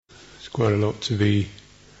There's quite a lot to be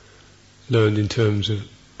learned in terms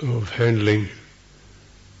of handling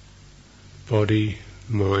body,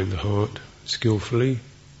 mind, the heart skillfully.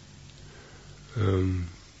 And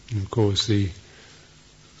of course the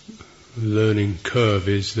learning curve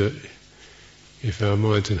is that if our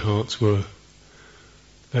minds and hearts were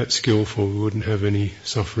that skillful, we wouldn't have any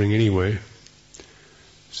suffering anyway.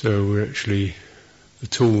 So we're actually, the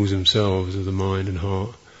tools themselves of the mind and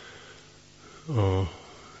heart are,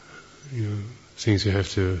 things we have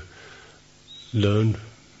to learn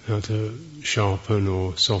how to sharpen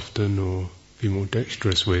or soften or be more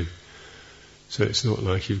dexterous with. So it's not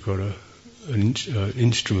like you've got an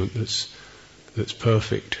instrument that's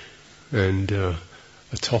perfect and a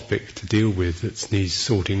topic to deal with that needs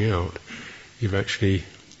sorting out. You've actually,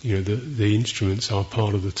 the instruments are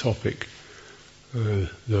part of the topic.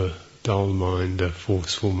 The dull mind, the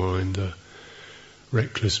forceful mind, the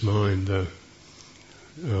reckless mind, the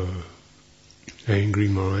angry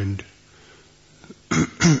mind,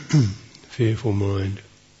 fearful mind,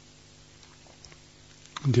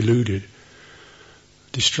 deluded,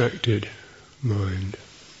 distracted mind.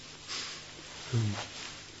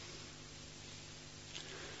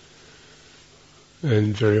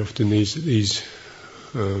 And very often these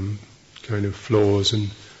kind of flaws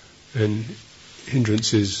and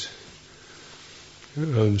hindrances are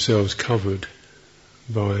themselves covered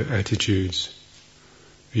by attitudes,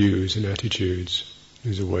 views and attitudes.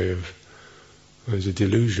 There's a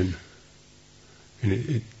delusion,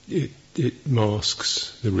 and it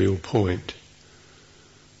masks the real point.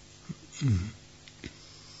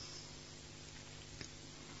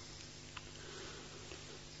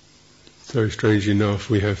 So strangely enough,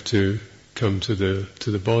 we have to come to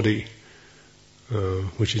the body,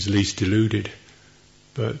 which is least deluded,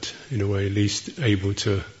 but in a way least able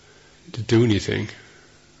to do anything.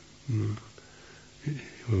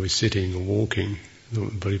 When we're sitting or walking,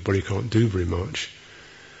 the body can't do very much.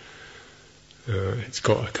 It's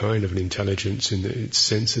got a kind of an intelligence in that it's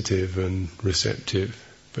sensitive and receptive,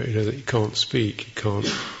 but it can't speak, it can't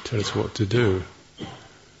tell us what to do.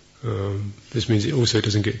 This means it also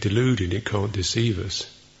doesn't get deluded, it can't deceive us.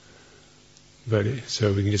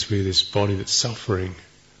 So we can just be this body that's suffering,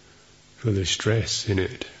 feel the stress in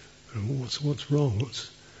it. And what's wrong?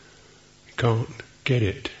 We can't get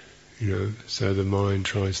it, So the mind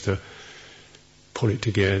tries to pull it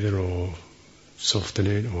together, or soften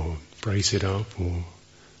it, or brace it up, or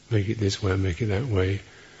make it this way, or make it that way.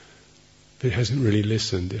 But it hasn't really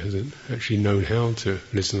listened. It hasn't actually known how to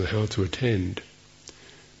listen, or how to attend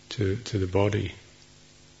to the body.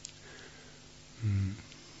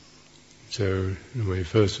 So, in a way,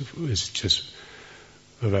 first it's just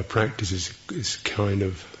of our practice is kind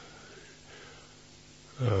of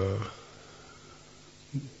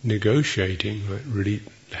negotiating, like really,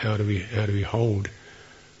 how do we hold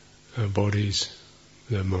our bodies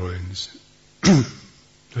with our minds?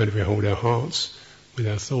 How do we hold our hearts with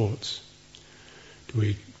our thoughts?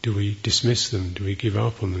 Do we dismiss them? Do we give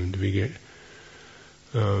up on them? Do we get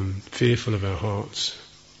fearful of our hearts,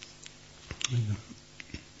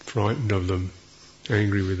 frightened of them,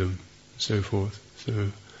 angry with them, so forth?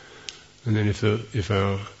 So, and then if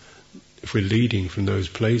we're leading from those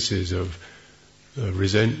places of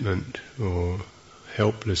resentment or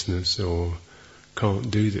helplessness or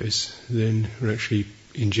can't do this, then we're actually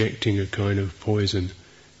injecting a kind of poison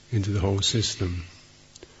into the whole system.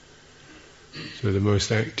 So the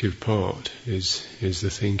most active part is the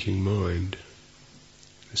thinking mind,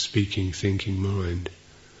 the speaking, thinking mind.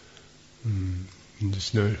 And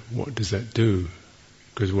just know, what does that do?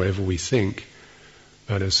 Because whatever we think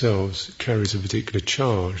about ourselves carries a particular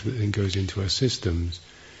charge that then goes into our systems.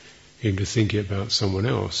 Even to think about someone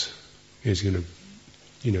else is going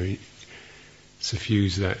to,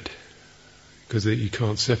 suffuse that, because you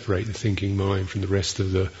can't separate the thinking mind from the rest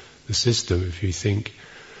of the system. If you think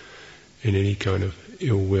in any kind of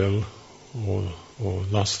ill will or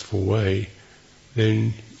lustful way,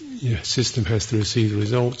 then your system has to receive the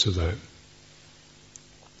results of that.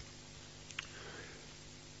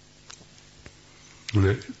 And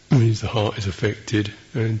that means the heart is affected,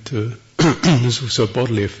 and there's also a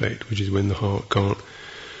bodily effect, which is when the heart can't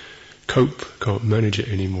cope, can't manage it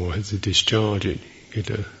anymore, has to discharge it. You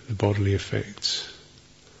get the bodily effects.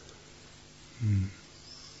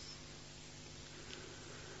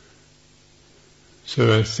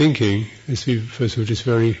 So our thinking is, first of all, just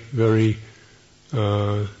very, very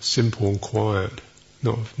simple and quiet,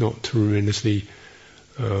 not tremendously,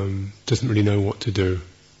 doesn't really know what to do.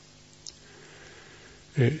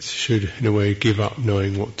 It should, in a way, give up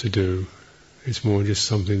knowing what to do. It's more just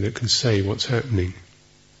something that can say what's happening.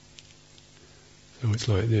 So it's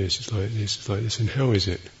like this, it's like this, it's like this. And how is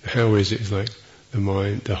it? How is it? It's like the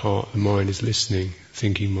mind, the heart, the mind is listening,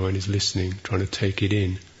 thinking mind is listening, trying to take it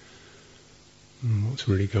in. What's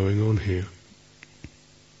really going on here?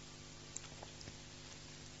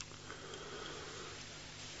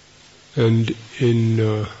 And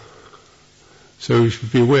so we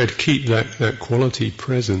should be aware to keep that quality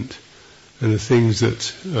present, and the things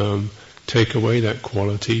that take away that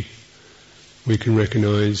quality, we can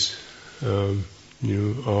recognise, are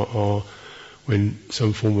when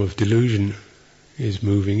some form of delusion is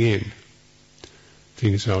moving in.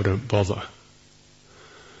 Things I don't bother,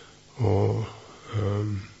 or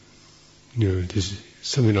there's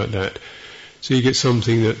something like that. So you get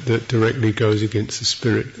something that directly goes against the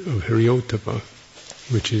spirit of Hriyottapa,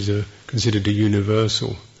 which is considered a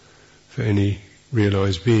universal for any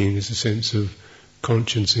realised being, is a sense of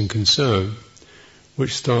conscience and concern,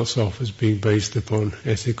 which starts off as being based upon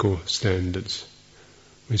ethical standards.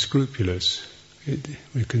 We're scrupulous,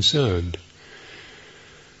 we're concerned.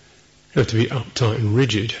 You have to be uptight and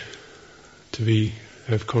rigid to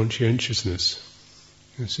have conscientiousness.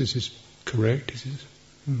 Is this correct? Is this,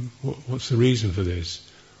 what's the reason for this?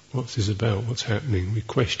 What's this about? What's happening? We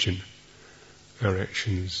question our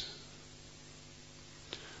actions.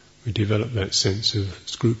 We develop that sense of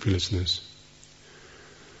scrupulousness.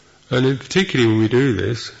 And in particularly when we do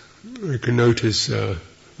this, we can notice the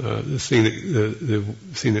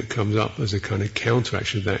thing that comes up as a kind of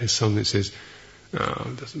counteraction of that is something that says, "Oh,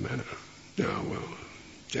 it doesn't matter. Oh, well,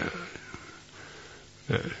 yeah."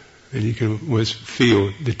 And you can almost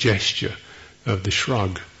feel the gesture of the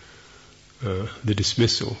shrug, the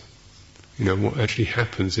dismissal. What actually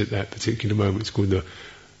happens at that particular moment. It's called the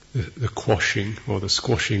quashing or the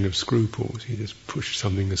squashing of scruples. You just push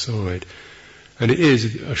something aside. And it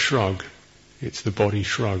is a shrug. It's the body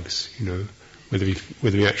shrugs, Whether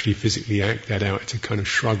we actually physically act that out, it's a kind of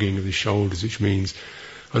shrugging of the shoulders, which means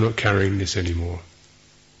I'm not carrying this anymore.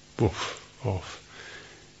 Woof, off.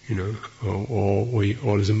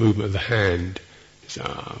 Or there's a movement of the hand. Just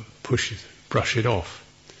push it, brush it off,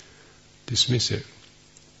 dismiss it.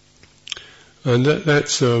 And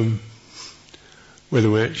that's whether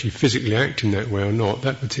we're actually physically acting that way or not.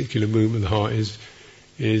 That particular movement of the heart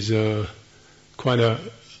is quite a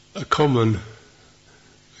common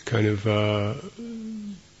kind of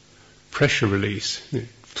pressure release.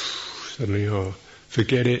 Suddenly,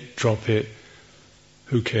 forget it, drop it.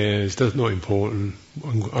 Who cares? That's not important.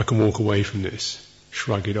 I can walk away from this.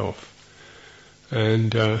 Shrug it off.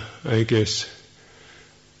 And I guess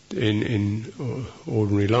in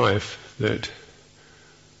ordinary life that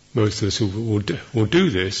most of us will do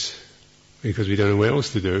this because we don't know what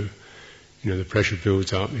else to do. The pressure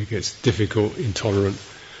builds up. It gets difficult, intolerant,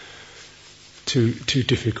 too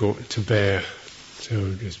difficult to bear.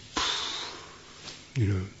 So just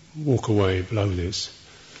walk away, blow this,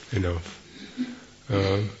 enough.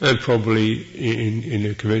 And probably in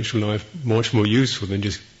a conventional life, much more useful than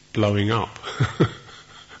just blowing up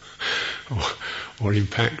or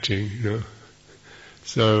impacting.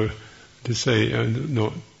 So to say,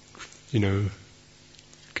 not,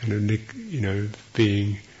 kind of,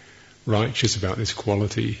 being righteous about this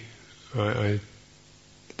quality, I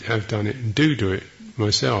have done it and do it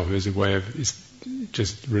myself as a way of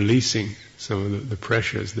just releasing some of the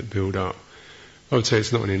pressures that build up. I would say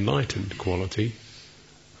it's not an enlightened quality.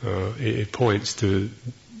 It points to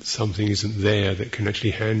something isn't there that can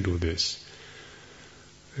actually handle this.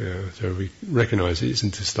 So we recognise it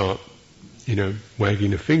isn't to start,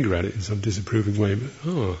 wagging a finger at it in some disapproving way,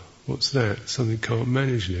 but, what's that? Something can't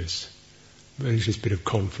manage this bit of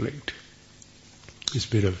conflict, this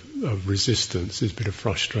bit of resistance, this bit of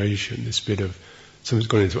frustration, this bit of something's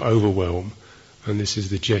gone into overwhelm, and this is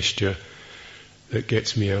the gesture that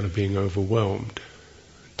gets me out of being overwhelmed,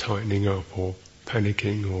 tightening up or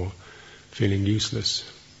panicking or feeling useless.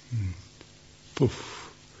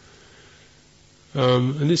 Poof.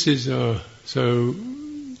 And this is so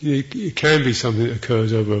it can be something that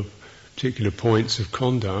occurs over particular points of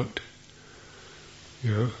conduct,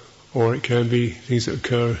 or it can be things that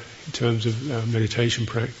occur in terms of meditation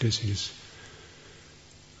practices.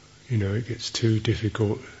 It gets too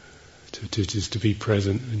difficult to just to be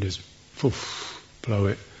present and just poof, blow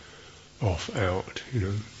it off out,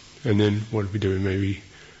 And then what are we doing? Maybe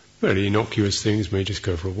very innocuous things, maybe just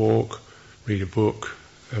go for a walk, read a book,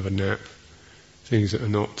 have a nap, things that are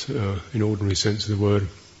not, in ordinary sense of the word,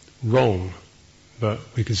 wrong. But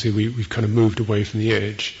we can see we've kind of moved away from the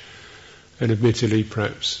edge. And admittedly,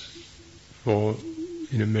 perhaps for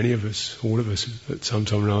many of us, all of us, at some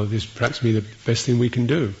time or another, this perhaps be the best thing we can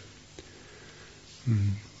do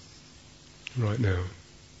right now.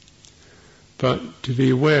 But to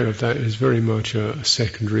be aware of that is very much a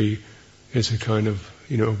secondary, it's a kind of,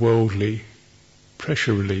 a worldly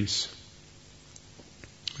pressure release,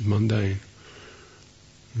 mundane.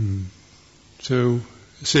 So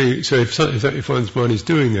if one's mind is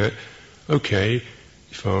doing that, okay,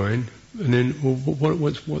 fine. And then,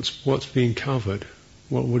 what's being covered?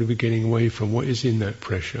 What are we getting away from? What is in that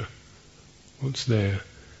pressure? What's there?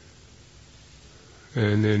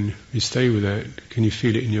 And then you stay with that. Can you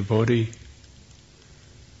feel it in your body?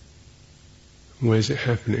 Where's it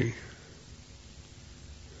happening?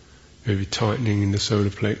 Maybe tightening in the solar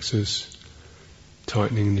plexus,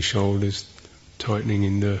 tightening in the shoulders, tightening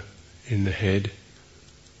in the head.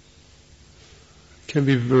 It can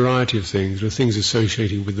be a variety of things. There are things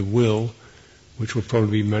associated with the will, which will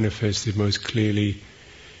probably be manifested most clearly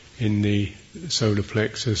in the solar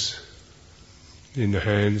plexus, in the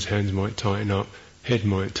hands. Hands might tighten up, head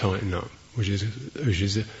might tighten up, which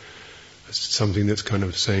is something that's kind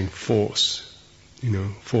of saying force.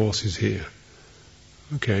 Force is here.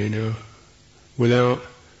 Okay, now, without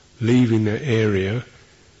leaving that area,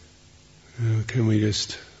 can we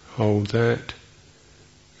just hold that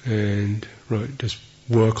and just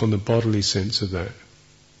work on the bodily sense of that?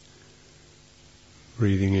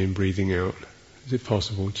 Breathing in, breathing out. Is it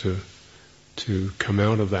possible to come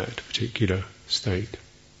out of that particular state?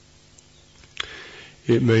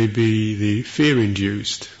 It may be the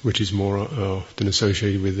fear-induced, which is more often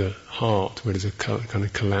associated with the heart, where there's a kind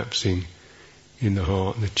of collapsing in the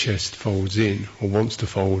heart and the chest folds in, or wants to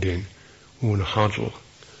fold in, or in a huddle.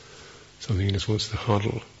 Something that just wants to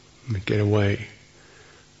huddle and get away.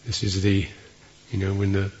 This is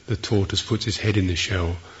when the tortoise puts its head in the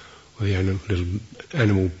shell, or the little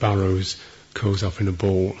animal burrows, curls up in a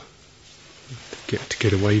ball, to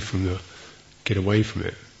get away from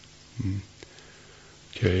it.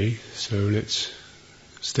 Okay, so let's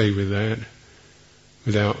stay with that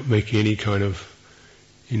without making any kind of,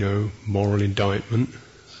 moral indictment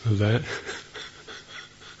of that.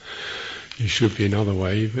 It should be another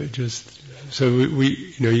way, but just so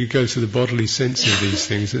you go to the bodily sense of these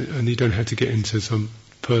things, and you don't have to get into some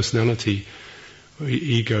personality or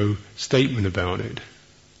ego statement about it.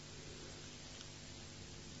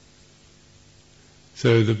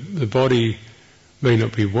 So the body may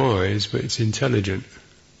not be wise, but it's intelligent.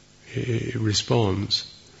 It responds.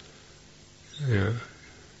 Yeah.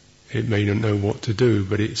 It may not know what to do,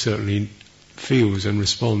 but it certainly feels and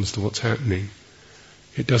responds to what's happening.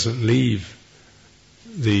 It doesn't leave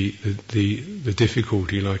the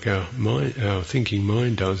difficulty like our thinking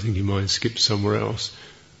mind does. Thinking mind skips somewhere else.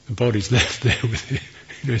 The body's left there with it.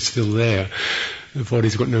 It's still there. The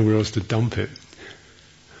body's got nowhere else to dump it,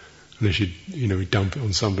 unless you dump it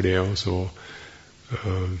on somebody else, or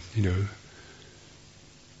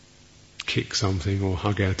kick something, or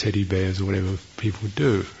hug our teddy bears, or whatever people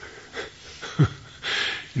do.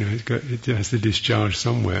 It has to discharge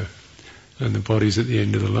somewhere, and the body's at the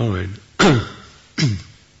end of the line.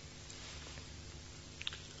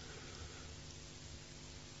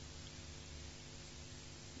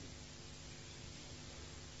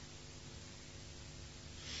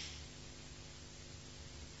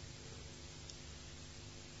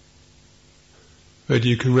 But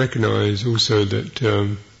you can recognize also that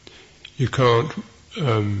you can't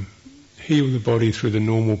heal the body through the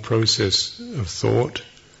normal process of thought,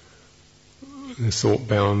 the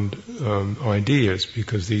thought-bound ideas,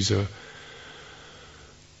 because these are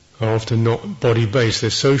often not body-based, they're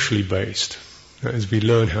socially based. As we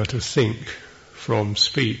learn how to think from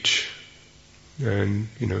speech, and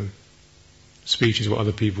speech is what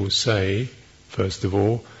other people say, first of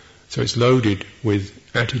all, so it's loaded with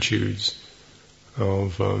attitudes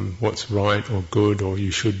of what's right or good, or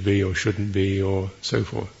you should be or shouldn't be, or so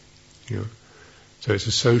forth. So it's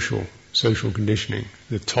a social conditioning.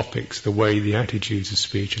 The topics, the way, the attitudes of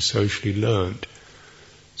speech are socially learned.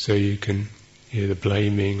 So you can hear the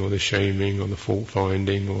blaming or the shaming or the fault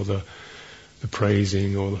finding or the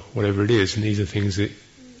praising or whatever it is, and these are things that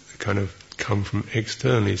kind of come from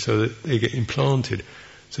externally, so that they get implanted.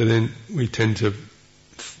 So then we tend to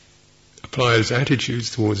apply those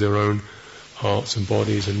attitudes towards our own hearts and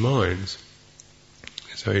bodies and minds.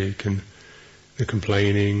 So you can, the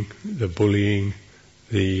complaining, the bullying,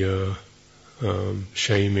 the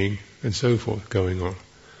shaming, and so forth going on.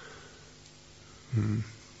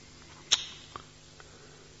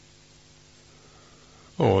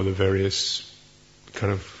 Or the various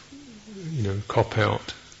kind of,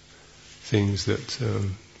 cop-out things that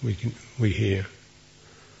we hear.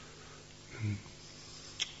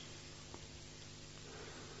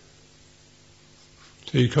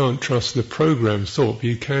 So you can't trust the programmed thought, but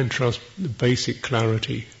you can trust the basic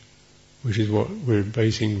clarity which is what we're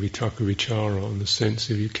basing vitaka vichara on, the sense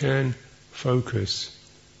of you can focus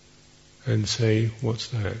and say, what's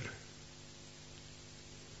that?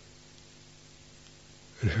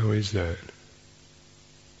 And how is that?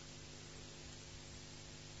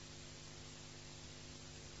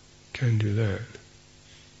 Can do that.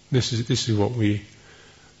 This is what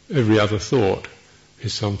every other thought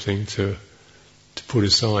is something to put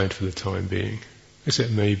aside for the time being.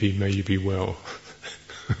 Except may you be well.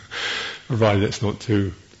 Provided it's not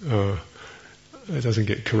too, it doesn't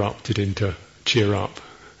get corrupted into cheer up,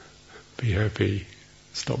 be happy,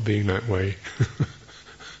 stop being that way.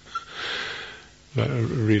 But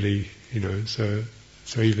really, so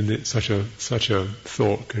even such a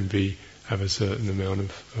thought can have a certain amount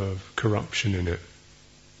of corruption in it.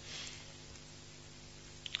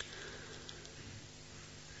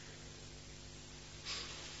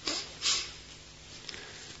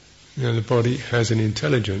 Now the body has an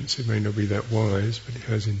intelligence. It may not be that wise, but it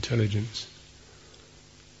has intelligence.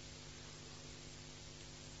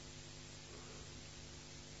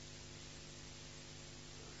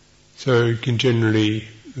 So the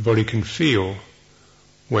body can feel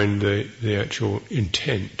when the actual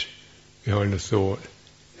intent behind a thought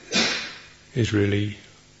is really,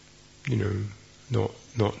 not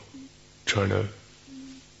trying to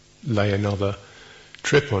lay another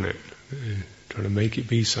trip on it, trying to make it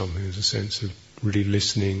be something. There's a sense of really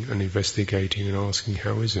listening and investigating and asking,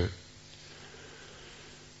 how is it?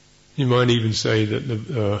 You might even say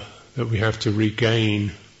that we have to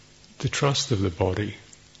regain the trust of the body.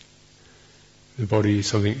 The body is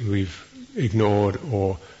something we've ignored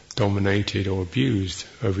or dominated or abused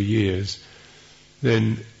over years.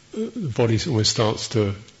 Then the body almost starts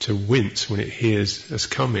to wince when it hears us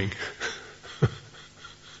coming.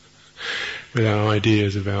 With our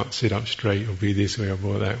ideas about sit up straight or be this way or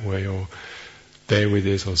go that way or bear with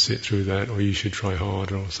this or sit through that or you should try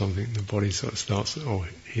harder or something. The body sort of starts, oh,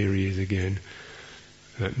 here he is again,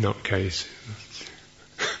 that nutcase.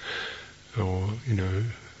 Or,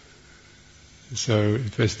 so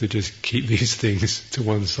it's best to just keep these things to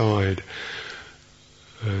one side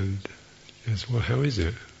and just, well, how is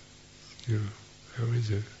it? How is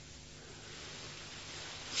it?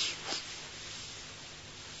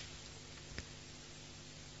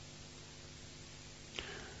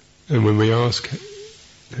 And when we ask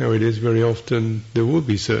how it is, very often there will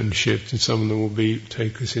be certain shifts, and some of them will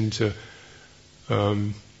take us into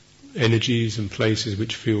energies and places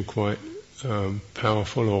which feel quite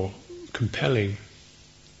powerful or compelling.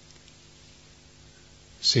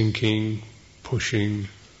 Sinking, pushing,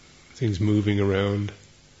 things moving around,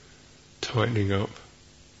 tightening up.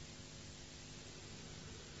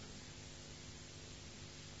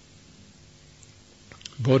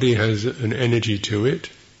 Body has an energy to it.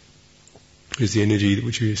 Is the energy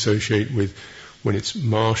which we associate with when it's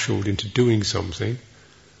marshalled into doing something,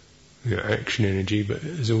 action energy, but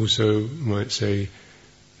there's also, you might say,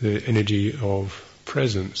 the energy of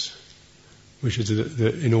presence, which is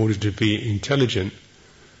that in order to be intelligent,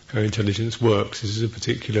 how intelligence works, this is a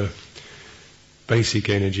particular basic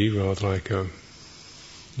energy, rather like a,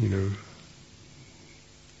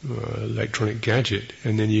 electronic gadget,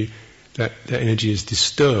 and then that energy is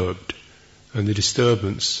disturbed, and the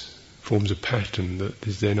disturbance forms a pattern that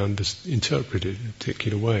is then interpreted in a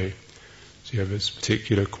particular way. So you have this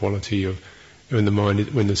particular quality of, when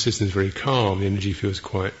the system is very calm, the energy feels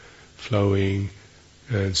quite flowing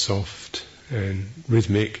and soft and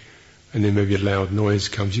rhythmic, and then maybe a loud noise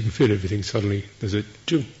comes, you can feel everything suddenly, there's a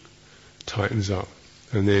tightens up,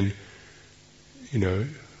 and then,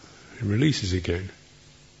 it releases again.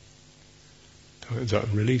 Tightens up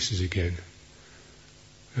and releases again.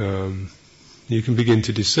 You can begin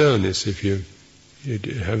to discern this if you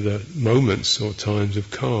have the moments or times of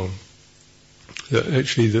calm. That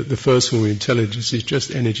actually the first form of intelligence is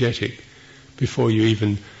just energetic. Before you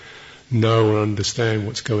even know or understand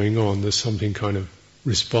what's going on, there's something kind of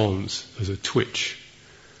response. There's a twitch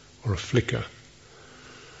or a flicker.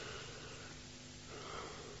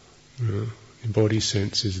 The body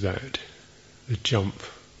senses that, the jump.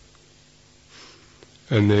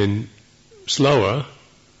 And then slower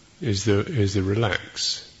is the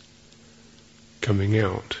relax coming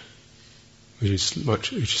out, which is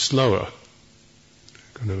slower,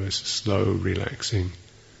 kind of a slow relaxing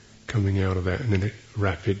coming out of that, and then a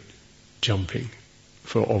rapid jumping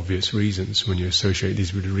for obvious reasons. When you associate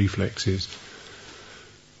these with the reflexes,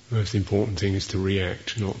 the most important thing is to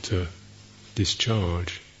react, not to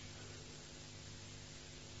discharge.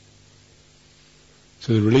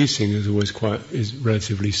 So the releasing is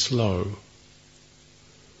relatively slow.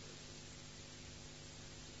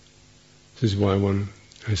 This is why one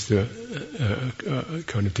has to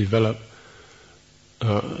kind of develop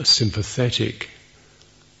a sympathetic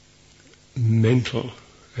mental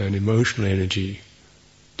and emotional energy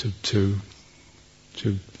to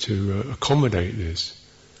accommodate this,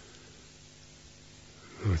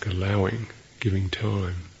 like allowing, giving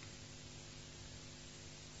time.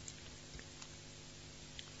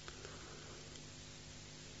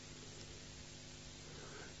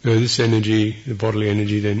 Now this energy, the bodily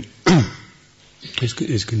energy, then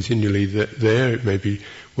is continually there. It may be,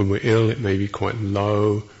 when we're ill, it may be quite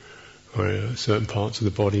low, or certain parts of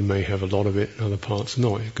the body may have a lot of it, and other parts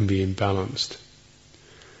not. It can be imbalanced.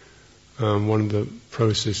 One of the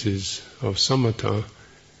processes of samatha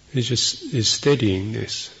is steadying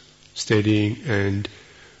this, steadying and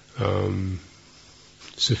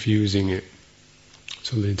suffusing it,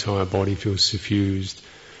 so the entire body feels suffused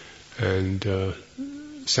and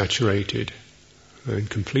saturated and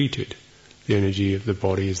completed. The energy of the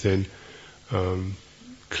body is then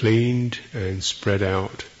cleaned and spread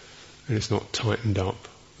out, and it's not tightened up,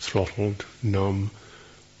 throttled, numb,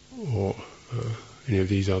 or any of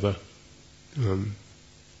these other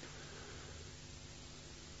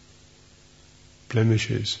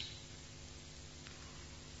blemishes.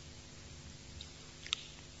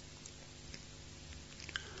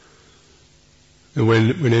 And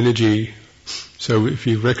when energy, so if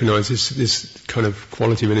you recognize this kind of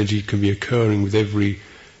quality of energy can be occurring with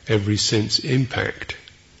every sense impact,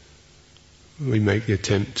 we make the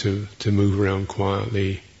attempt to move around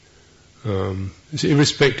quietly. It's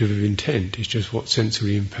irrespective of intent, it's just what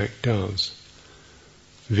sensory impact does.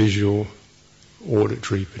 Visual,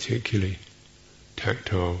 auditory particularly,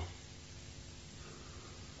 tactile.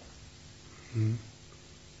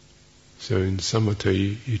 So in samatha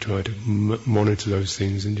you try to monitor those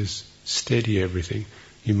things and just steady everything.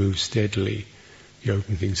 You move steadily, you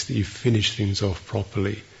open things, you finish things off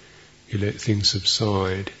properly, you let things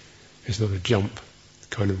subside. It's not a jump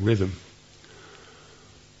kind of rhythm.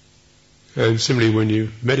 And similarly, when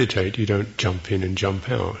you meditate, you don't jump in and jump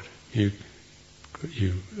out. You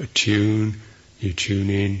attune, you tune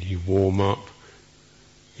in, you warm up,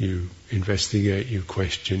 you investigate, you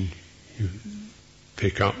question, you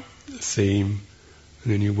pick up the theme,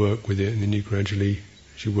 and then you work with it, and then you gradually,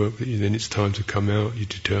 as you work with it, then it's time to come out. You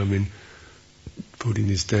determine, putting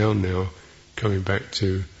this down now, coming back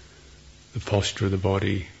to the posture of the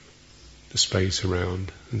body, the space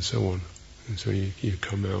around, and so on. And so you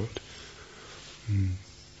come out.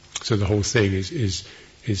 So the whole thing is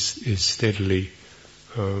steadily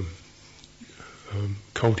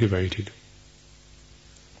cultivated.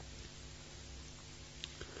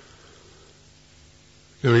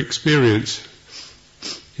 Our experience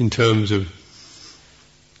in terms of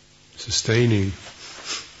sustaining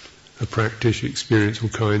a practice, you experience all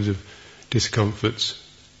kinds of discomforts,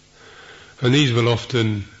 and these will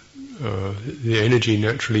often, the energy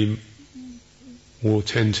naturally will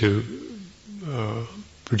tend to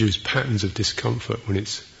produce patterns of discomfort when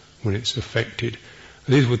it's affected,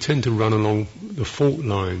 and these will tend to run along the fault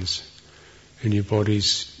lines in your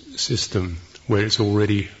body's system where it's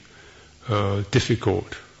already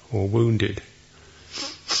difficult or wounded.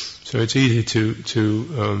 So it's easy to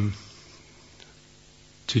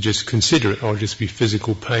just consider it, I'll just be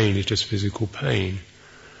physical pain, it's just physical pain,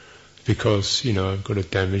 because, I've got a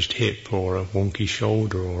damaged hip or a wonky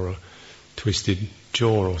shoulder or a twisted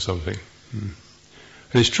jaw or something. And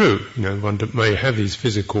it's true, one may have these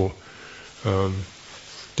physical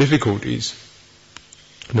difficulties,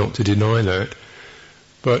 not to deny that,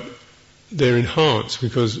 but they're enhanced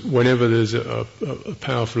because whenever there's a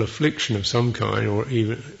powerful affliction of some kind, or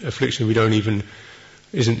even affliction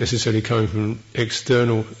isn't necessarily coming from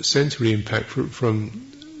external sensory impact, from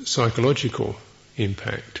psychological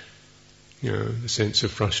impact, the sense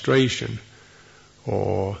of frustration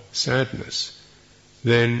or sadness,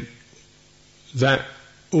 then that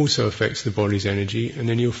also affects the body's energy, and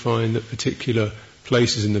then you'll find that particular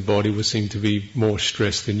places in the body will seem to be more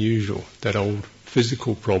stressed than usual. That old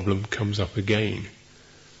physical problem comes up again.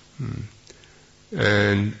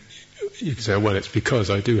 And you can say, well, it's because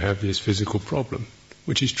I do have this physical problem,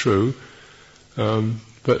 which is true,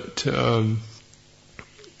 but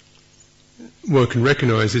one can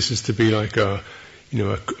recognize this as to be like a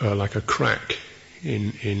crack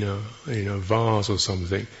in a vase or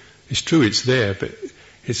something. It's true, it's there, but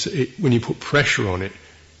when you put pressure on it,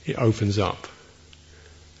 it opens up.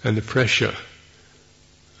 And the pressure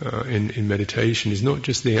in meditation is not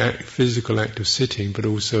just the physical act of sitting, but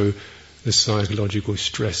also the psychological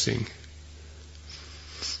stressing.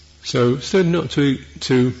 So not to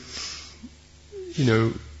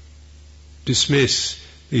dismiss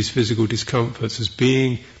these physical discomforts as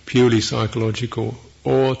being purely psychological,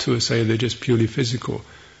 or to say they're just purely physical,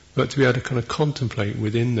 but to be able to kind of contemplate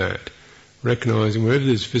within that, recognizing wherever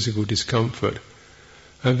there's physical discomfort,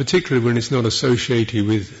 and particularly when it's not associated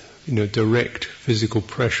with direct physical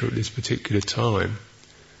pressure at this particular time,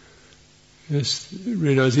 just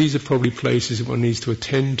realize these are probably places that one needs to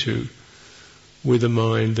attend to with a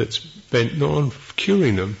mind that's bent not on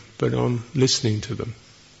curing them, but on listening to them,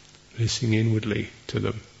 listening inwardly to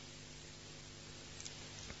them.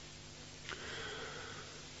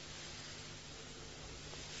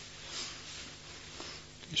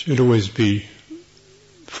 It should always be,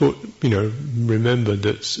 remembered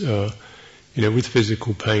that, with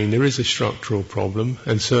physical pain there is a structural problem,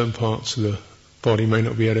 and certain parts of the body may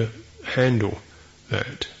not be able to handle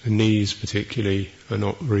that. The knees particularly are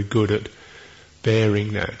not very good at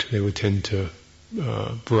bearing that. They would tend to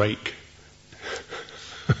break,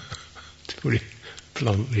 to put it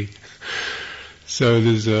bluntly. So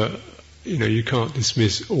there's you can't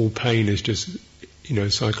dismiss all pain as just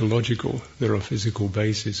psychological. There are physical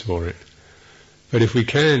bases for it. But if we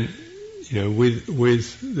can,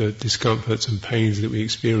 with the discomforts and pains that we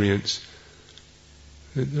experience,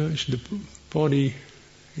 that actually the body,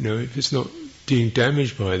 if it's not being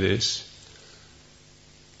damaged by this,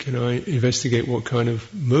 can I investigate what kind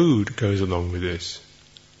of mood goes along with this?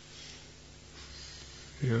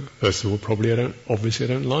 First of all, probably I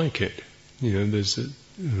don't like it. There's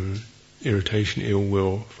irritation, ill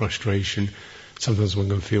will, frustration. Sometimes one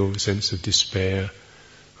can feel a sense of despair.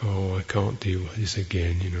 Oh, I can't deal with this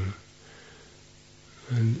again,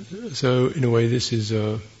 And so, in a way, this is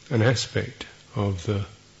an aspect of the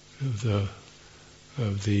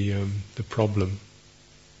problem.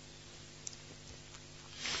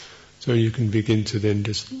 So you can begin to then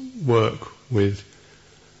just work with,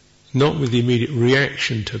 not with the immediate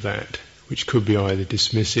reaction to that, which could be either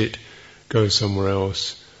dismiss it, go somewhere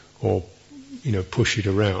else, or push it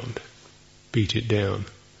around, beat it down.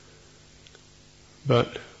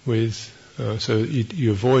 But with so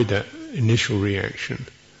you avoid that initial reaction,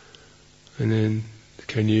 and then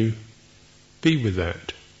can you be with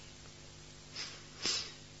that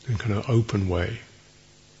in kind of open way,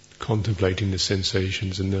 contemplating the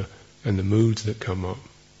sensations and the moods that come up,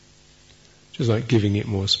 just like giving it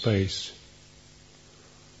more space,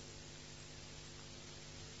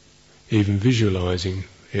 even visualizing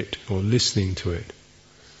it or listening to it.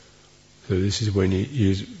 So this is when you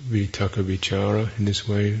use vitaka vichara in this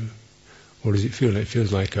way. What does it feel like? It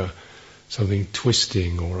feels like something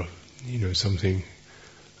twisting, or something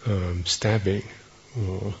stabbing,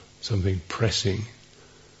 or something pressing.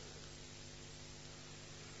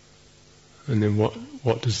 And then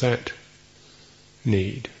what does that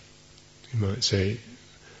need? You might say,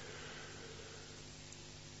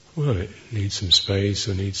 well, it needs some space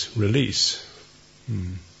or needs release.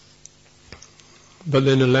 But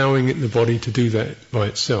then allowing the body to do that by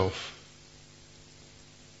itself.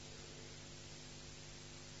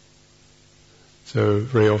 So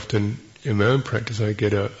very often in my own practice I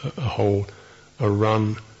get a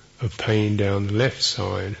run of pain down the left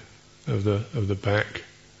side of the back,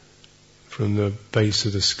 from the base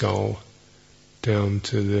of the skull down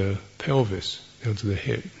to the pelvis, down to the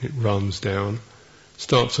hip. It runs down,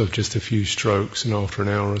 starts off just a few strokes, and after an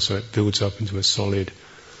hour or so it builds up into a solid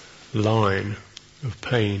line of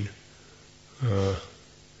pain,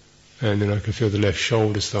 and then I can feel the left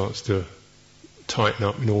shoulder starts to tighten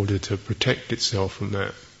up in order to protect itself from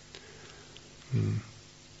that.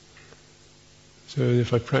 So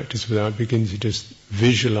if I practice with that, I begin to just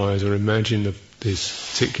visualize or imagine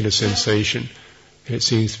this particular sensation. It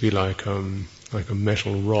seems to be like a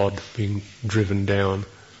metal rod being driven down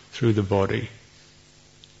through the body.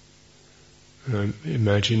 And I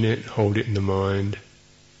imagine it, hold it in the mind.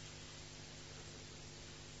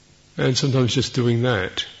 And sometimes just doing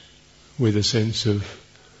that with a sense of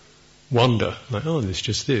wonder, like, oh, there's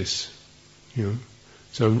just this,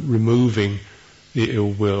 So removing the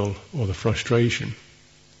ill will or the frustration.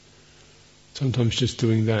 Sometimes just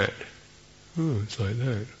doing that, oh, it's like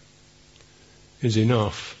that, is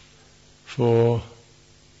enough for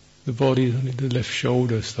the body. The left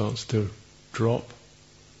shoulder starts to drop.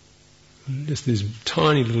 Just these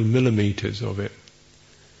tiny little millimeters of it.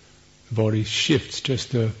 The body shifts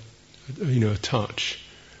just a touch,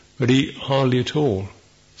 but hardly at all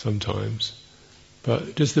sometimes.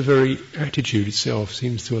 But just the very attitude itself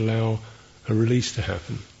seems to allow a release to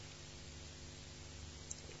happen.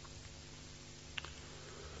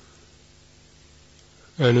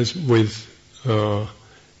 And as with all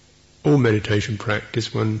meditation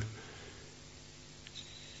practice, you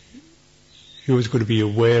you always got to be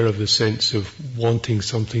aware of the sense of wanting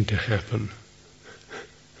something to happen.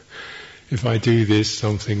 If I do this,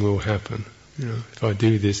 something will happen. If I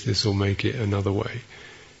do this, this will make it another way.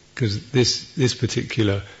 Because this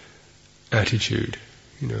particular attitude,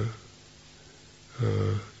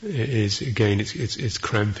 is again it's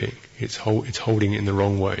cramping. It's holding it in the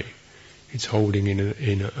wrong way. It's holding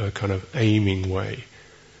in a kind of aiming way,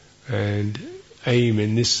 and aim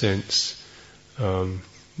in this sense, when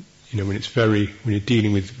you're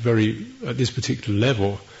dealing with at this particular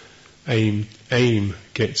level, aim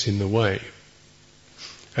gets in the way.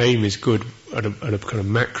 Aim is good at a kind of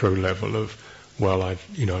macro level of, I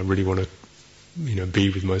really want to, be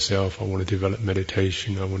with myself. I want to develop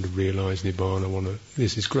meditation. I want to realize Nibbana.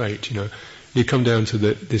 This is great. You come down to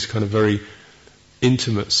this kind of very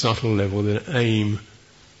intimate, subtle level. Then aim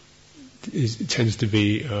tends to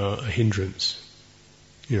be a hindrance.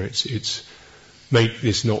 It's make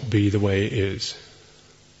this not be the way it is,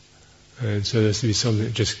 and so there's to be something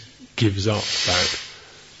that just gives up that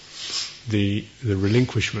the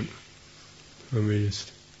relinquishment.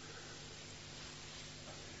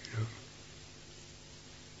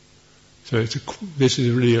 So this is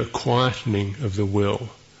really a quietening of the will,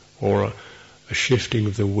 or a shifting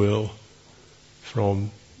of the will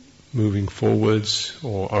from moving forwards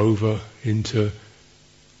or over into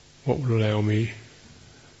what will allow me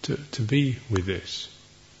to be with this.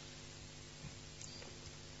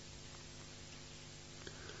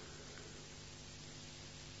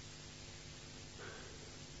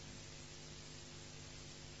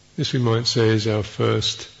 This we might say is our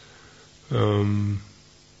first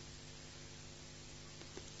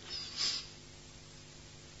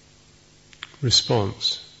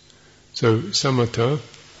response. So samatha,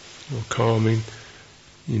 or calming,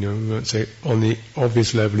 we might say on the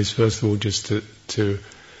obvious level is first of all just to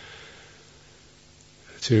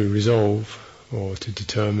resolve or to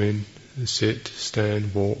determine, sit,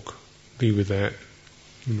 stand, walk, be with that,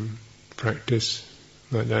 practice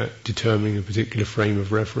like that, determining a particular frame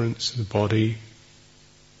of reference, the body.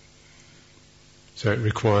 So it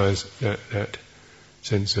requires that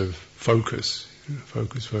sense of focus,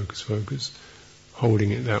 focus,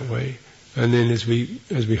 holding it that way. And then as we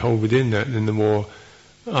hold within that, then the more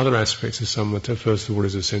other aspects of samatha, first of all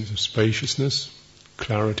is a sense of spaciousness,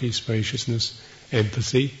 clarity, spaciousness,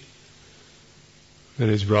 empathy. That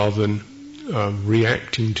is, rather than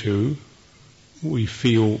reacting to, we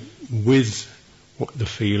feel with what the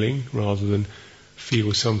feeling, rather than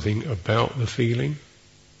feel something about the feeling.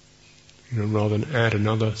 Rather than add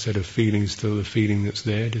another set of feelings to the feeling that's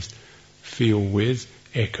there, just feel with,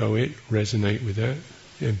 echo it, resonate with that.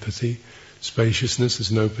 Empathy, spaciousness,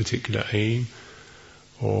 there's no particular aim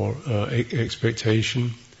or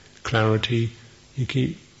expectation. Clarity, you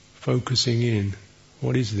keep focusing in.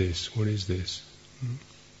 What is this? What is this?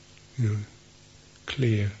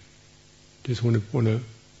 Clear. Just want to.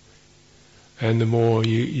 And the more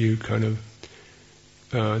you kind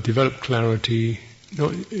of develop clarity,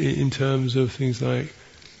 not in terms of things like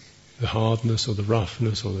the hardness or the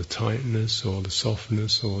roughness or the tightness or the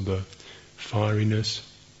softness or the fieriness.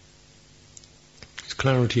 It's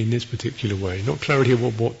clarity in this particular way, not clarity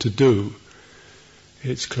of what to do.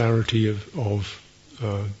 It's clarity of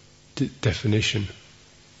definition.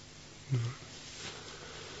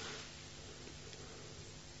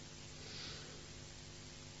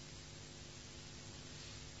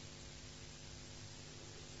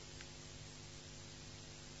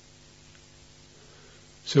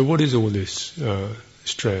 So what is all this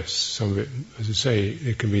stress? Some of it, as I say,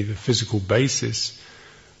 it can be the physical basis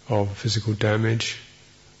of physical damage,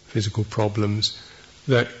 physical problems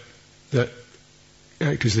that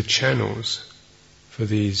act as the channels for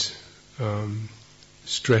these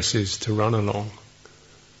stresses to run along.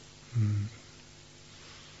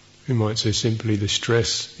 We might say simply the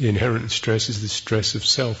inherent stress is the stress of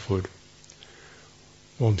selfhood.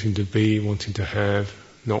 Wanting to be, wanting to have,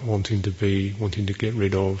 not wanting to be, wanting to get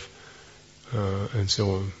rid of, and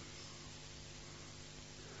so on.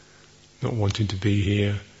 Not wanting to be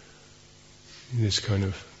here, this kind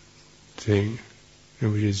of thing,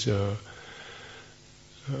 which is,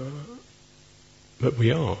 but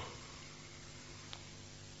we are.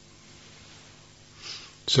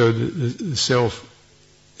 So the self,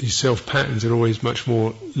 these self patterns are always much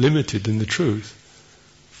more limited than the truth.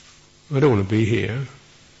 I don't want to be here,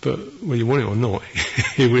 but whether you want it or not,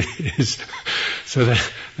 here it is. So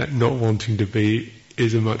that not wanting to be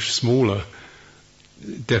is a much smaller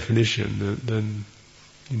definition than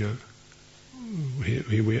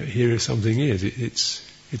here something is.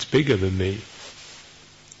 It's bigger than me.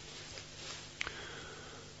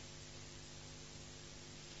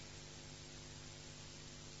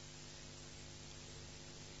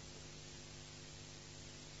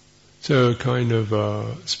 So a kind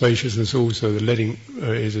of spaciousness also, the letting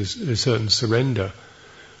is a certain surrender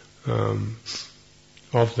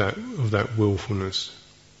of that willfulness.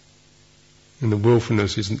 And the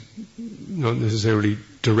willfulness is not necessarily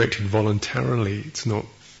directed voluntarily. It's not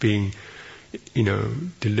being,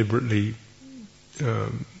 deliberately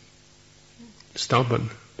stubborn.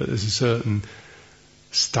 But there's a certain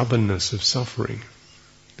stubbornness of suffering.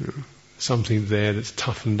 Something there that's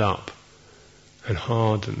toughened up and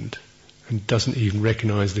hardened and doesn't even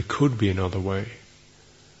recognize there could be another way.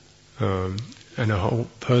 And a whole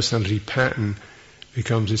personality pattern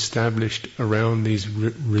becomes established around these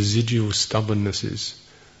residual stubbornnesses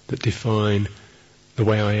that define the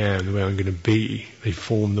way I am, the way I'm going to be. They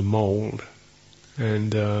form the mould,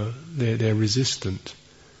 and they're resistant.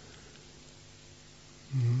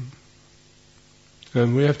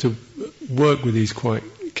 And we have to work with these quite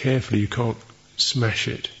carefully. You can't smash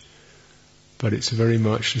it, but it's very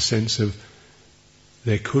much the sense of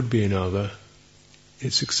there could be another.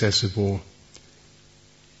 It's accessible.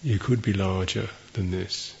 You could be larger than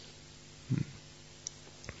this.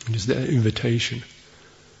 Just that invitation.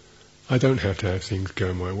 I don't have to have things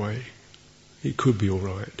go my way. It could be all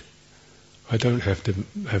right. I don't have to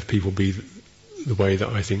have people be the way that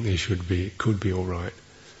I think they should be. It could be all right.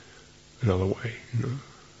 Another way,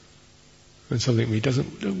 And something we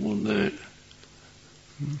don't want that.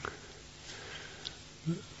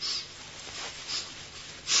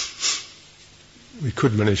 We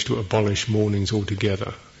could manage to abolish mornings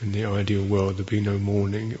altogether. In the ideal world, there'd be no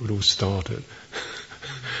morning. It would all start at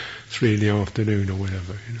 3 PM or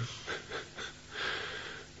whatever,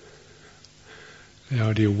 The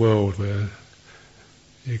ideal world where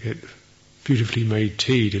you get beautifully made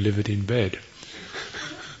tea delivered in bed.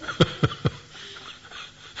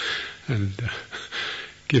 And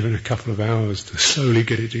given a couple of hours to slowly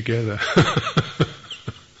get it together.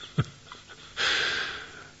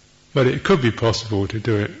 But it could be possible to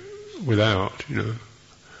do it without,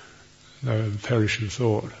 perish of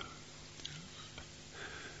thought.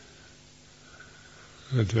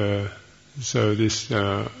 And so this,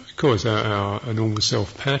 of course, our normal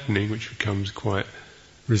self-patterning, which becomes quite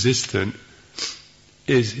resistant,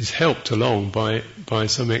 is helped along by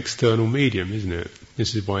some external medium, isn't it?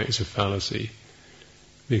 This is why it's a fallacy.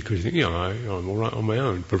 Because you think, I'm all right on my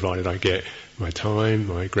own, provided I get my time,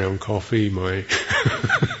 my ground coffee, my...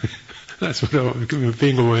 That's what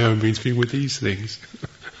being on my own means, being with these things.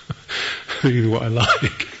 Being what I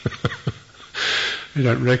like. You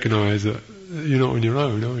don't recognise that you're not on your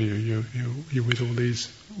own, are you? You're with all these...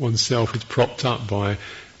 Oneself is propped up by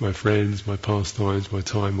my friends, my pastimes, my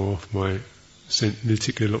time off, my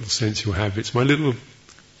particular little sensual habits, my little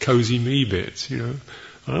cosy me bits, I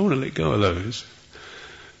don't want to let go of those.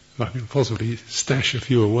 If I can possibly stash a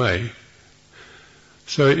few away.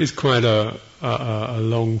 So it is quite a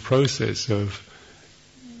long process of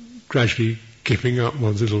gradually giving up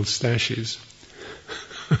one's little stashes.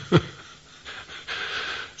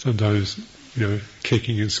 Sometimes,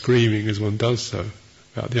 kicking and screaming as one does so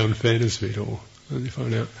about the unfairness of it all. And you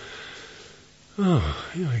find out,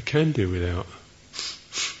 I can do without.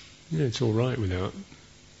 Yeah, it's all right without,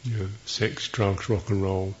 sex, drugs, rock and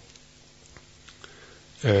roll.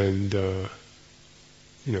 And,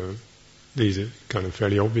 these are kind of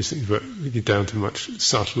fairly obvious things, but we get down to much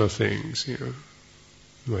subtler things,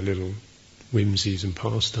 my little whimsies and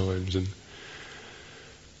pastimes and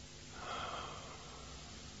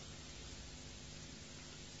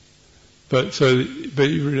But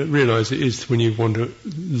you realise it is when you want to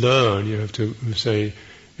learn, you have to say,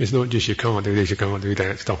 it's not just you can't do this, you can't do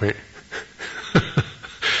that, stop it.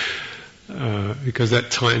 Because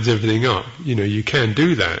that tightens everything up. You can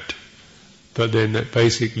do that, but then that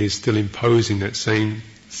basically is still imposing that same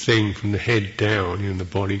thing from the head down. The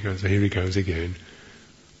body goes, here he goes again,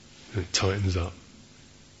 and it tightens up.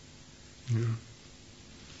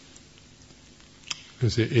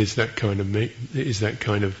 Because it is that kind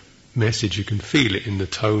of message. You can feel it in the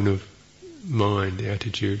tone of mind, the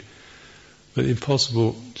attitude. But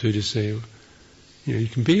impossible to just say, you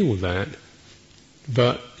can be all that,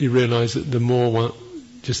 but you realise that the more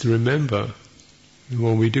just to remember, the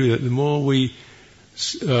more we do that, the more we,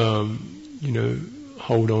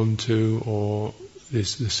 hold on to, or the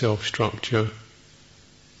self-structure,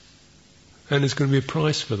 and there's going to be a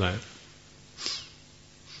price for that.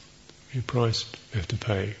 A price you have to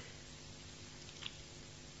pay.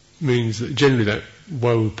 Means that generally that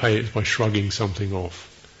way we pay it is by shrugging something off.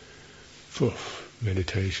 Poof,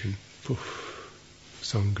 meditation. Poof,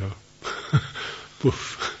 Sangha.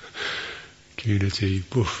 Poof, community.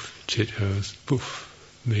 Poof, Chithurst. Poof,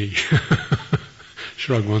 me.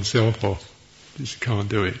 Shrug oneself off. Just can't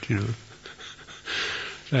do it,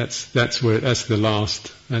 That's the last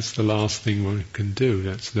thing one can do.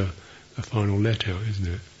 That's the final let out, isn't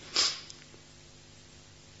it?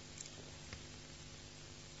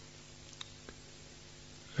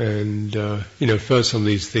 And first some of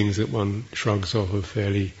these things that one shrugs off are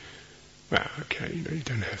fairly, well, okay, you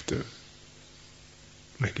don't have to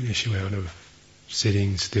make an issue out of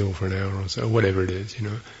sitting still for an hour or so, whatever it is,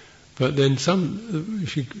 But then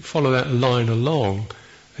if you follow that line along,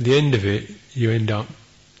 at the end of it,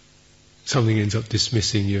 something ends up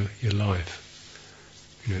dismissing your life.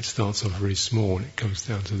 It starts off very small and it comes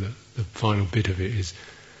down to the final bit of it is,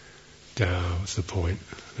 what's the point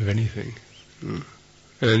of anything?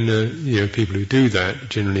 And, people who do that,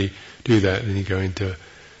 generally do that, and then you go into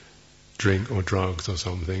drink or drugs or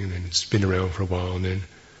something, and then spin around for a while, and then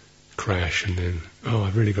crash, and then,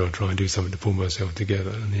 I've really got to try and do something to pull myself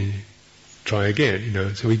together, and then try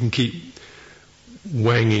again, So we can keep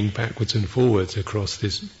wanging backwards and forwards across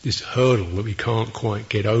this hurdle that we can't quite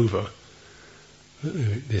get over,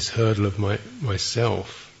 this hurdle of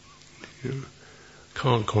myself,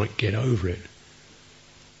 can't quite get over it.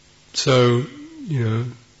 So,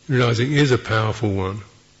 realizing it is a powerful one.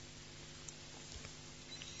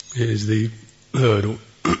 It is the hurdle.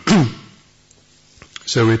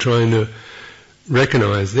 So we're trying to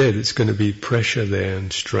recognize there that it's going to be pressure there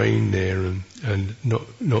and strain there and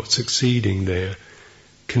not succeeding there.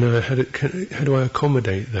 How do I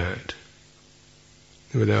accommodate that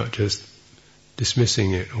without just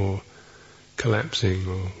dismissing it or collapsing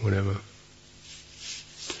or whatever?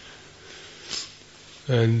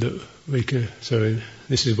 And so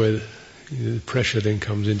this is where the pressure then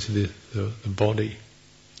comes into the body.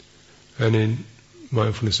 And in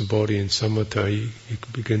mindfulness of body and samatha, you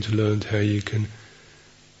can begin to learn how you can,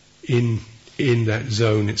 in that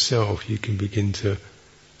zone itself, you can begin to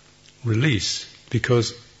release,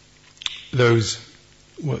 because the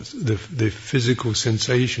physical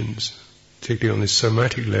sensations, particularly on this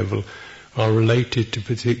somatic level, are related to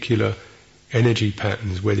particular energy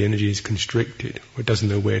patterns where the energy is constricted, where it doesn't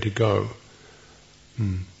know where to go.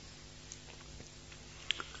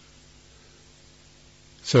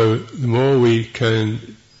 So the more we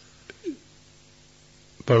can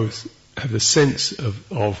both have the sense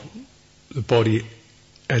of the body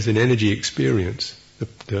as an energy experience,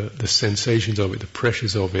 the sensations of it, the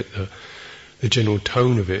pressures of it, the general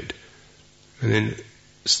tone of it, and then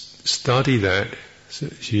study that, so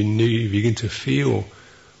you begin to feel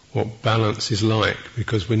what balance is like,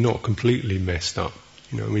 because we're not completely messed up.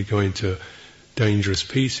 We go into dangerous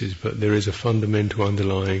pieces, but there is a fundamental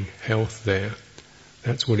underlying health there.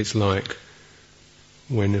 That's what it's like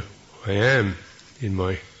when I am in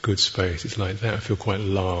my good space. It's like that. I feel quite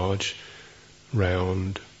large,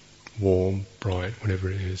 round, warm, bright, whatever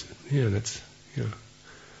it is.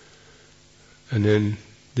 And then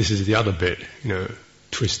this is the other bit,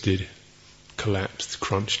 twisted, collapsed,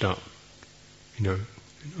 crunched up,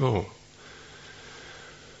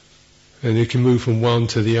 And you can move from one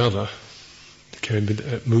to the other. It can be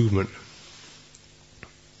that movement.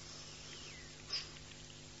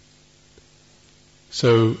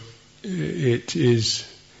 So it is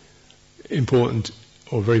important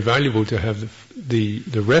or very valuable to have the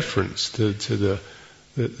reference to the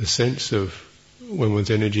sense of when one's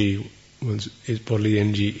energy, his bodily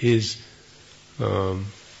energy is more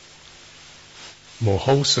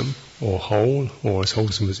wholesome or whole, or as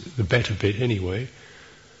wholesome as the better bit anyway.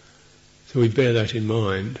 So we bear that in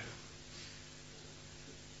mind.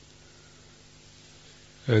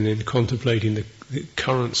 And then contemplating the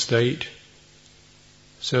current state.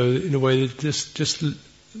 So in a way that just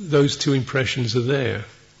those two impressions are there,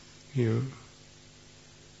 And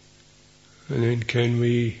then can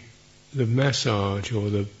we, the massage or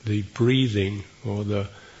the breathing or the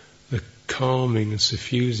calming and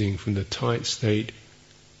suffusing from the tight state,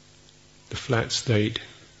 the flat state,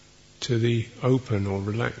 to the open or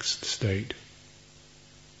relaxed state.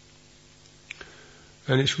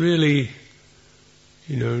 And it's really,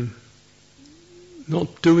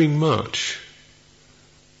 not doing much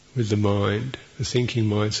with the mind, the thinking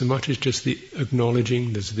mind, so much as just the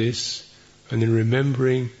acknowledging there's this, and then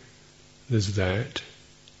remembering there's that.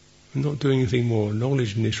 I'm not doing anything more,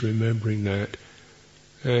 acknowledging this, remembering that,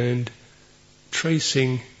 and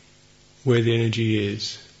tracing where the energy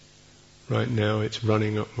is. Right now it's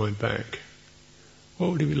running up my back.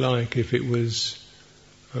 What would it be like if it was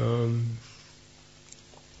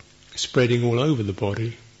spreading all over the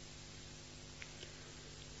body?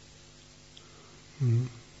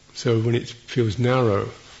 So when it feels narrow,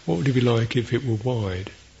 what would it be like if it were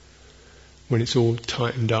wide? When it's all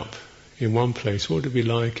tightened up in one place, what would it be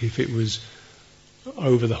like if it was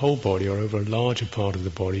over the whole body or over a larger part of the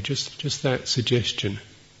body, just that suggestion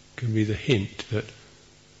can be the hint that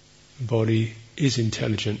the body is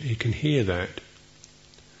intelligent. It can hear that.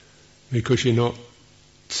 Because you're not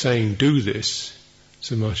saying do this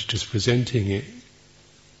so much, just presenting it,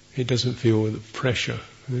 it doesn't feel the pressure.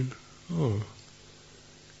 And then,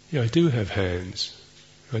 I do have hands.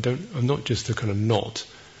 I'm not just a kind of knot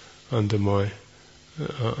under my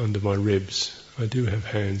ribs. I do have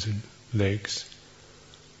hands and legs.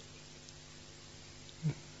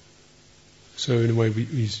 So in a way,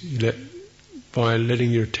 by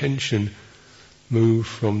letting your attention move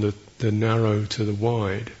from the narrow to the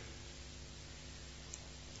wide,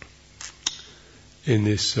 in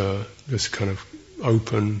this kind of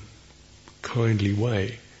open, kindly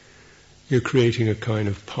way, you're creating a kind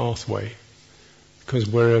of pathway. Because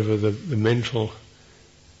wherever the mental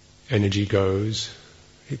energy goes,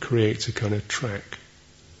 it creates a kind of track.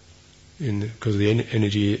 Because the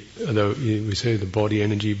energy, although we say the body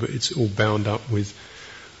energy, but it's all bound up with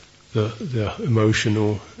the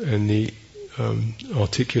emotional and the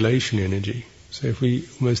articulation energy. So if we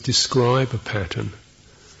almost describe a pattern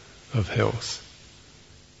of health,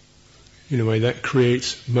 in a way that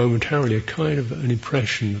creates momentarily a kind of an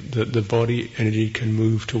impression that the body energy can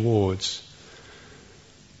move towards.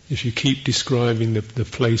 If you keep describing the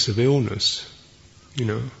place of illness,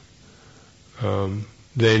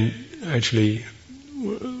 then actually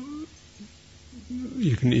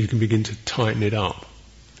you can begin to tighten it up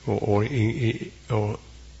or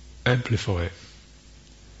amplify it.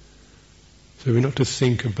 So we're not to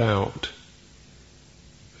think about,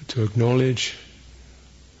 to acknowledge,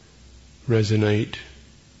 resonate,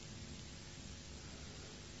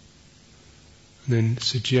 and then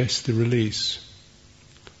suggest the release.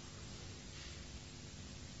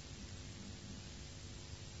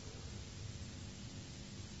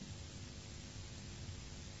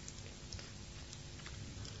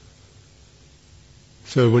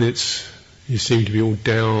 So when you seem to be all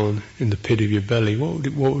down in the pit of your belly, what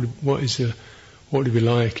would it be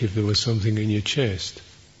like if there was something in your chest?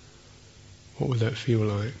 What would that feel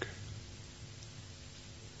like?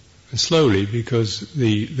 And slowly, because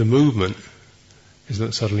the movement is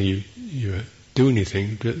not suddenly you do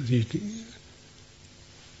anything, but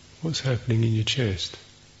what's happening in your chest?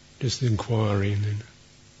 Just the inquiry, and then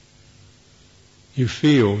you'll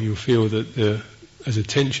feel that as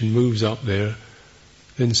attention moves up there,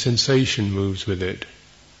 then sensation moves with it.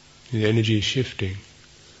 The energy is shifting.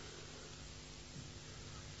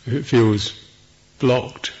 If it feels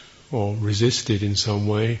blocked or resisted in some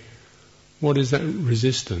way, what is that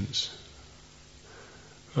resistance?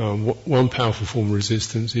 One powerful form of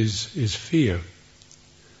resistance is fear.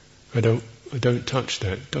 I don't touch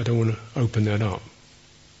that. I don't want to open that up.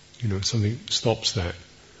 Something stops that.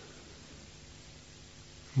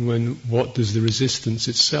 What does the resistance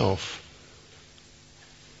itself?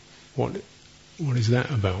 What is that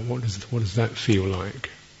about? What does that feel like?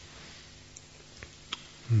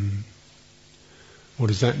 What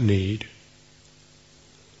does that need?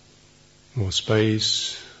 More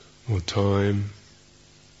space, more time,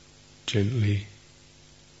 gently.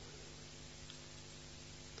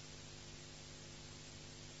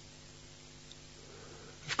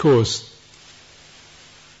 Of course,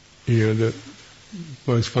 the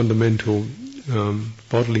most fundamental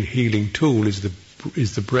bodily healing tool is the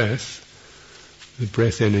breath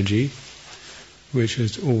energy, which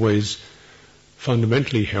is always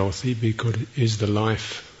fundamentally healthy because it is the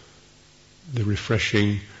life, the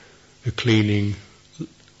refreshing, the cleaning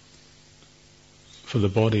for the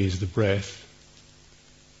body is the breath,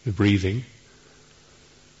 the breathing.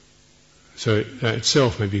 So that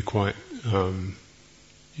itself may be quite,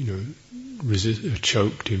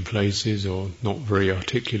 choked in places or not very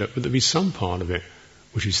articulate, but there'll be some part of it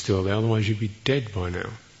which is still there, otherwise you'd be dead by now.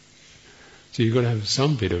 So you've got to have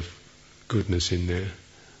some bit of goodness in there.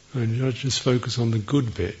 And just focus on the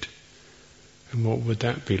good bit. And what would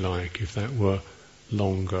that be like if that were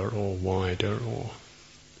longer or wider or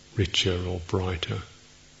richer or brighter?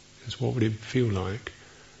 Just what would it feel like?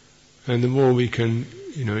 And the more we can,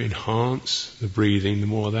 enhance the breathing, the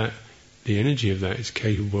more that the energy of that is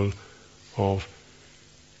capable of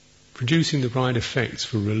producing the right effects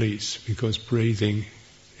for release, because breathing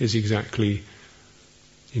is exactly,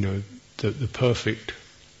 the perfect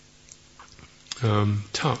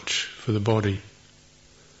touch for the body.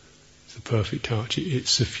 It's the perfect touch. It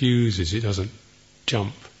suffuses, it doesn't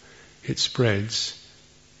jump. It spreads,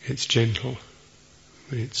 it's gentle,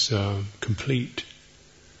 it's complete.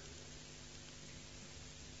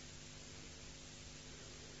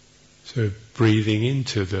 So breathing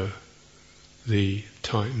into the the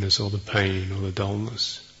tightness or the pain or the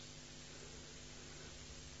dullness.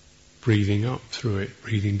 Breathing up through it,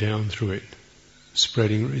 breathing down through it.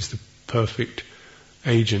 Spreading is the perfect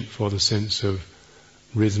agent for the sense of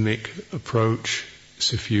rhythmic approach,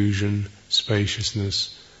 suffusion,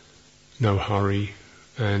 spaciousness, no hurry,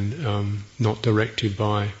 and not directed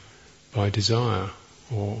by desire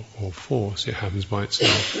or force. It happens by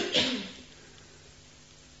itself.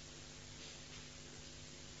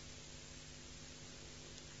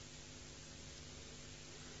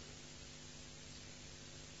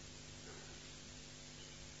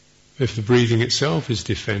 If the breathing itself is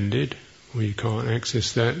defended, or you can't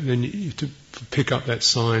access that, then you have to pick up that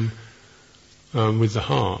sign with the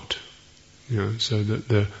heart, so that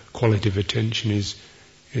the quality of attention is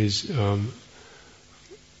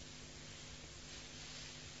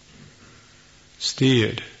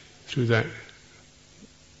steered through that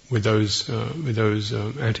with those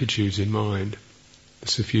attitudes in mind: the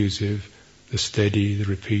suffusive, the steady, the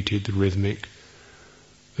repeated, the rhythmic,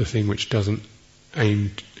 the thing which doesn't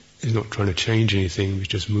aim. Is not trying to change anything, it's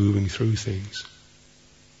just moving through things.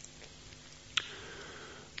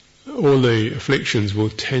 All the afflictions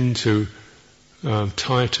will tend to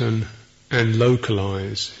tighten and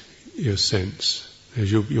localize your sense.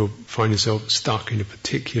 As you'll find yourself stuck in a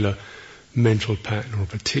particular mental pattern or a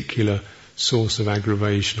particular source of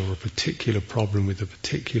aggravation or a particular problem with a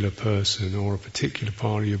particular person or a particular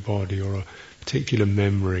part of your body or a particular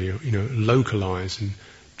memory, localize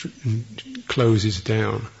and closes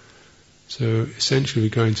down. So essentially we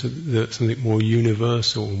go into something more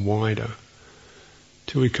universal and wider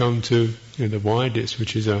till we come to the widest,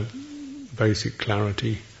 which is a basic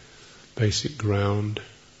clarity, basic ground,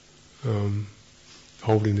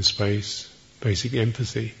 holding the space, basic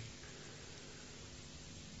empathy.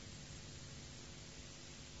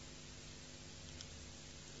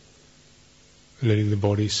 Letting the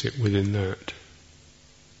body sit within that,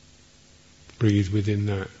 breathe within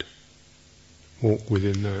that, walk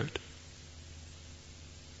within that.